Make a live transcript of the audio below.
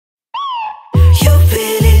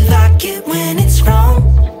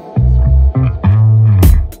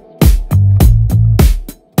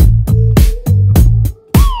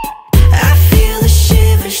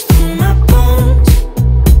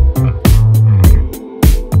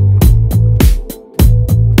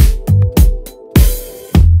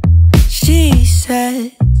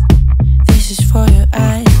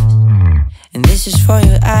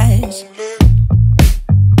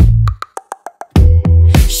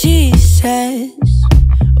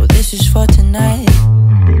this is for tonight.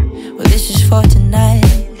 Well, this is for tonight.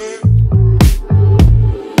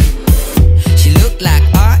 She looked like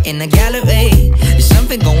art in a gallery. There's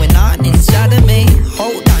something going on inside of me.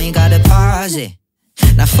 Hold on, you gotta pause it.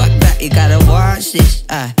 Now fuck that, you gotta watch this.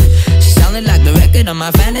 She sounded like the record on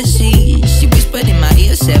my fantasy. She whispered in my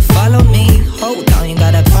ear, said follow me. Hold on, you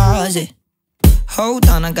gotta pause it. Hold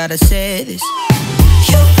on, I gotta say this.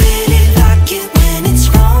 You really like it when it's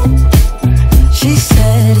wrong. She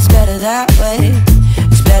said it's better that way.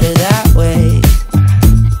 It's better that way.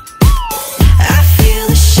 I feel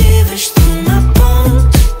the shivers through my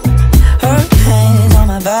bones. Her hands on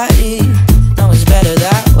my body. No, it's better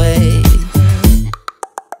that way.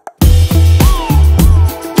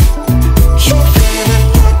 You really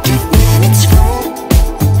like it when it's wrong.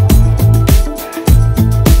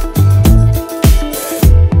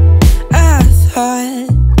 I thought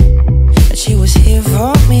that she was here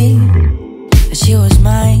for me, that she was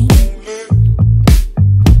mine.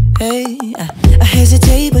 Hey, I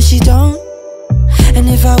hesitate, but she don't. And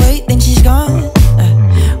if I wait, then she's gone.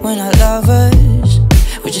 We're not lovers,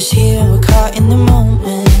 we're just here, we're caught in the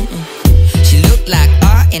moment. She looked like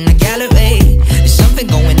art in a gallery. There's something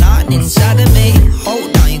going on inside of me.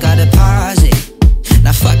 Hold on, you gotta pause it.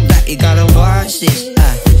 Now fuck that, you gotta watch this.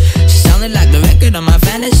 She sounded like the record on my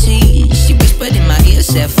fantasy. She whispered in my ear,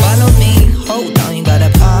 said follow me. Hold on, you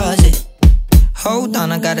gotta pause it. Hold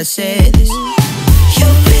on, I gotta say this. You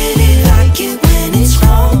really like it when it's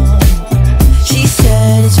wrong. She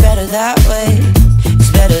said it's better that way. It's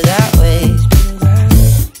better that way.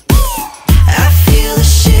 I feel the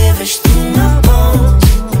shivers through my bones.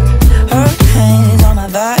 Her hands on my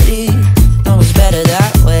body. No, it's better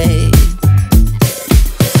that way.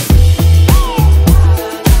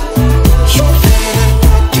 You really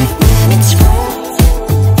like it when it's wrong.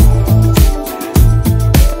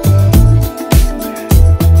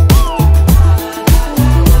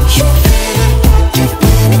 You really like it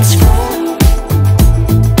when it's wrong.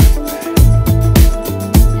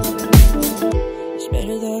 It's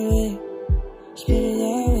better that way. It's better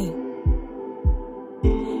that way.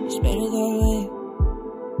 It's better that way.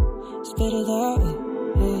 It's better that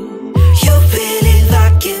way. You really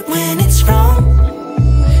like it when it's wrong.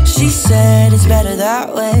 She said it's better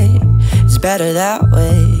that way. It's better that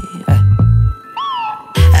way.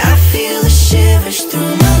 I feel the shivers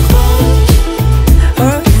through my